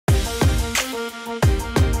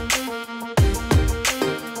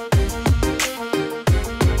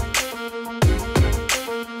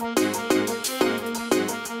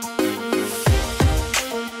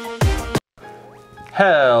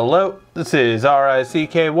Hello, this is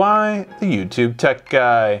RICKY, the YouTube Tech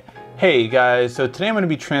Guy. Hey guys, so today I'm going to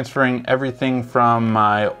be transferring everything from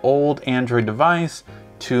my old Android device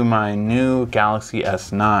to my new Galaxy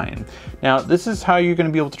S9. Now, this is how you're going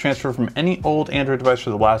to be able to transfer from any old Android device for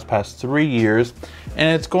the past 3 years, and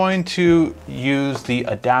it's going to use the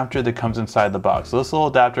adapter that comes inside the box. So this little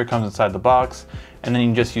adapter comes inside the box, and then you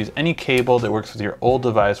can just use any cable that works with your old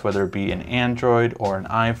device, whether it be an Android or an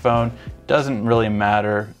iPhone. Doesn't really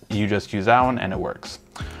matter, you just use that one and it works.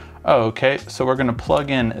 Okay, so we're gonna plug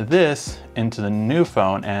in this into the new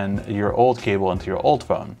phone and your old cable into your old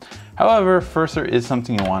phone. However, first there is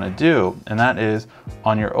something you wanna do, and that is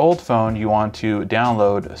on your old phone, you want to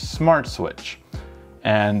download Smart Switch.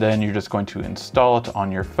 And then you're just going to install it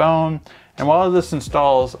on your phone. And while this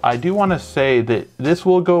installs, I do wanna say that this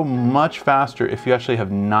will go much faster if you actually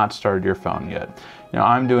have not started your phone yet. Now,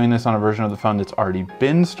 I'm doing this on a version of the phone that's already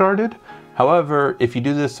been started. However, if you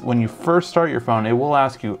do this when you first start your phone, it will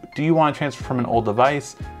ask you, do you want to transfer from an old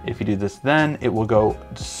device? If you do this then, it will go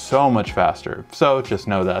so much faster. So just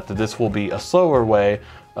know that this will be a slower way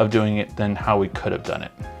of doing it than how we could have done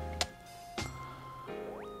it.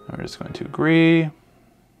 We're just going to agree.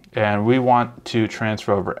 And we want to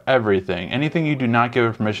transfer over everything. Anything you do not give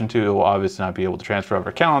it permission to, it will obviously not be able to transfer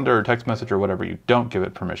over calendar or text message or whatever you don't give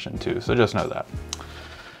it permission to. So just know that.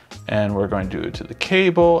 And we're going to do it to the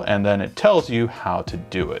cable, and then it tells you how to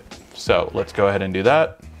do it. So let's go ahead and do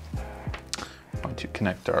that. I'm going to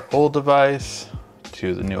connect our old device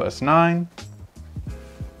to the new S9.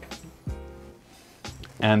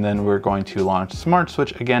 And then we're going to launch Smart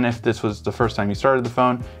Switch. Again, if this was the first time you started the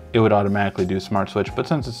phone, it would automatically do Smart Switch, but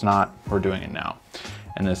since it's not, we're doing it now.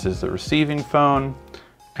 And this is the receiving phone.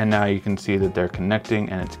 And now you can see that they're connecting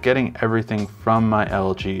and it's getting everything from my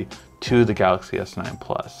LG to the Galaxy S9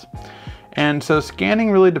 Plus. And so scanning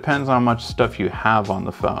really depends on how much stuff you have on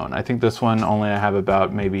the phone. I think this one only I have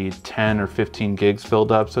about maybe 10 or 15 gigs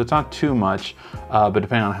filled up, so it's not too much, but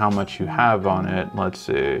depending on how much you have on it, let's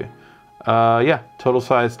see. Yeah, total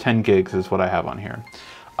size 10 gigs is what I have on here.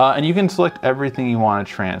 And you can select everything you want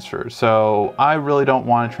to transfer. So I really don't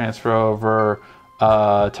want to transfer over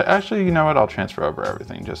actually, you know what, I'll transfer over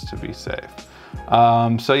everything just to be safe.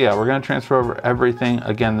 So yeah, we're going to transfer over everything.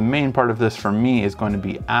 Again, the main part of this for me is going to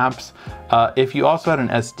be apps. If you also had an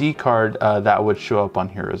SD card, that would show up on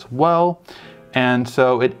here as well. And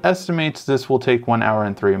so it estimates this will take 1 hour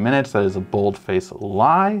and 3 minutes. That is a bold-faced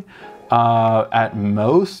lie. At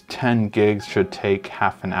most, 10 gigs should take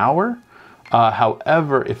half an hour.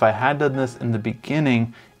 However, if I had done this in the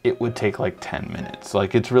beginning, it would take like 10 minutes.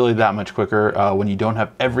 Like, it's really that much quicker when you don't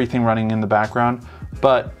have everything running in the background.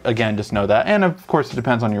 But again, just know that. And of course, it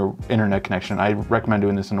depends on your internet connection. I recommend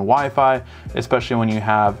doing this in a Wi-Fi, especially when you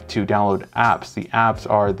have to download apps. The apps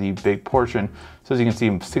are the big portion. So as you can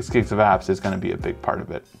see, 6 gigs of apps is gonna be a big part of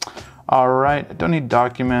it. All right, I don't need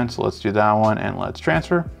documents. Let's do that one and let's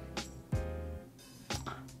transfer.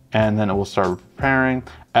 And then it will start preparing.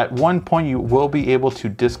 At one point, you will be able to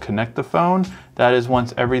disconnect the phone. That is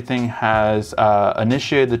once everything has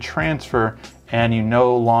initiated the transfer and you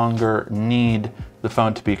no longer need the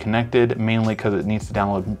phone to be connected, mainly because it needs to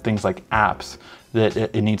download things like apps that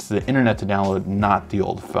it needs the internet to download, not the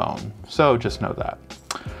old phone. So just know that.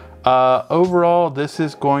 Overall, this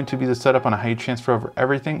is going to be the setup on how you transfer over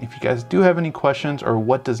everything. If you guys do have any questions or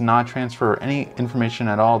what does not transfer or any information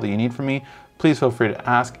at all that you need from me, please feel free to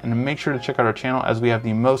ask, and make sure to check out our channel as we have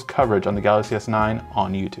the most coverage on the Galaxy S9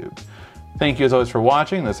 on YouTube. Thank you as always for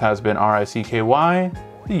watching. This has been RICKY,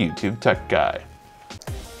 the YouTube Tech Guy.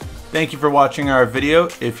 Thank you for watching our video.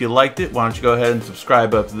 If you liked it, why don't you go ahead and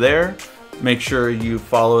subscribe up there. Make sure you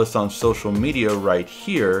follow us on social media right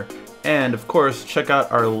here. And of course, check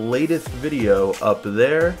out our latest video up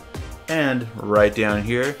there. And right down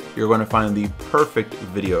here, you're going to find the perfect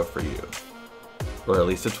video for you. Or at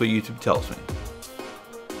least that's what YouTube tells me.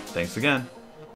 Thanks again.